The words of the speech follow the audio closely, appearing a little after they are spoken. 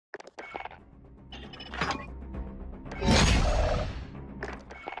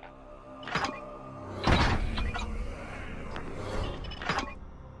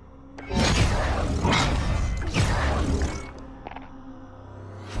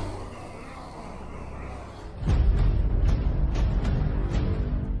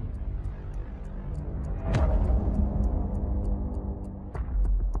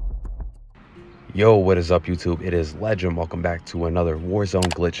Yo, what is up, YouTube? It is Legend. Welcome back to another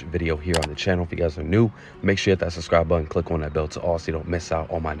Warzone glitch video here on the channel. If you guys are new, make sure you hit that subscribe button, click on that bell to all so you don't miss out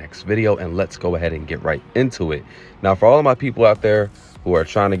on my next video, and let's go ahead and get right into it. Now, for all of my people out there who are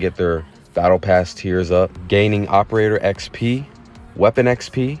trying to get their battle pass tiers up, gaining operator XP, weapon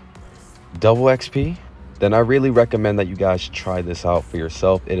XP, double XP, then I really recommend that you guys try this out for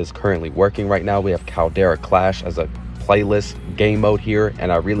yourself. It is currently working right now. We have Caldera Clash as a playlist game mode here,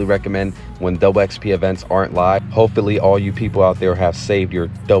 and I really recommend when double XP events aren't live, hopefully all you people out there have saved your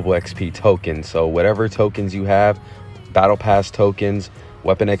double XP tokens. So whatever tokens you have, battle pass tokens,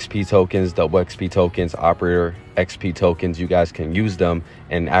 weapon XP tokens, double XP tokens, operator XP tokens, you guys can use them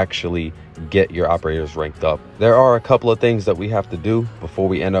and actually get your operators ranked up. There are a couple of things that we have to do before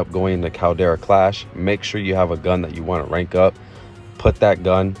we end up going to Caldera Clash. Make sure you have a gun that you want to rank up. Put that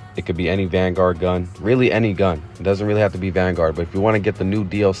gun, it could be any Vanguard gun, really any gun. It doesn't really have to be Vanguard, but if you want to get the new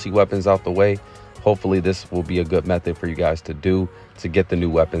DLC weapons out the way, hopefully this will be a good method for you guys to do to get the new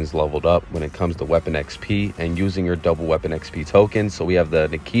weapons leveled up when it comes to weapon XP and using your double weapon XP tokens. So we have the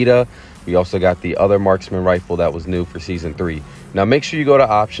Nikita, we also got the other marksman rifle that was new for season 3. Now make sure you go to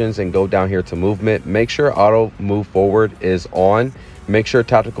options and go down here to movement. Make sure auto move forward is on. Make sure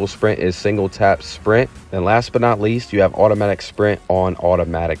tactical sprint is single tap sprint. And last but not least, you have automatic sprint on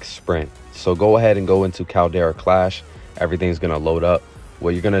automatic sprint. So go ahead and go into Caldera Clash. Everything's going to load up.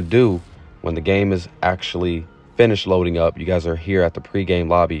 What you're going to do when the game is actually finished loading up, you guys are here at the pre-game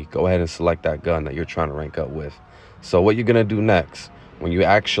lobby. Go ahead and select that gun that you're trying to rank up with. So what you're going to do next when you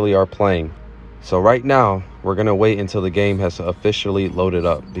actually are playing. So right now, we're going to wait until the game has officially loaded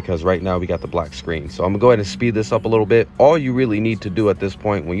up because right now we got the black screen. So I'm going to go ahead and speed this up a little bit. All you really need to do at this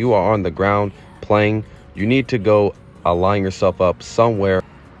point when you are on the ground playing, you need to go align yourself up somewhere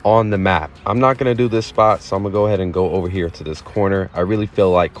on the map. I'm not going to do this spot, so I'm going to go ahead and go over here to this corner. I really feel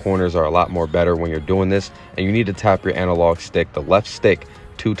like corners are a lot more better when you're doing this, and you need to tap your analog stick, the left stick,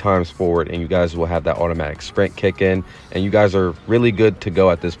 2 times forward, and you guys will have that automatic sprint kick in, and you guys are really good to go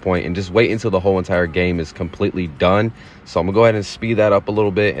at this point. And just wait until the whole entire game is completely done. So I'm gonna go ahead and speed that up a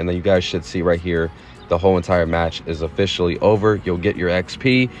little bit, and then you guys should see right here the whole entire match is officially over. You'll get your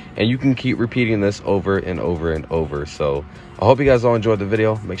XP, and you can keep repeating this over and over and over. So I hope you guys all enjoyed the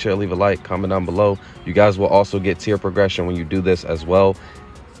video. Make sure to leave a like, comment down below. You guys will also get tier progression when you do this as well.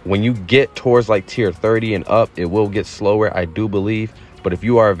 When you get towards like tier 30 and up, it will get slower, I do believe. But if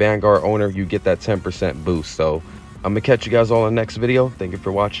you are a Vanguard owner, you get that 10% boost. So I'm going to catch you guys all in the next video. Thank you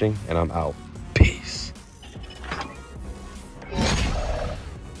for watching, and I'm out. Peace.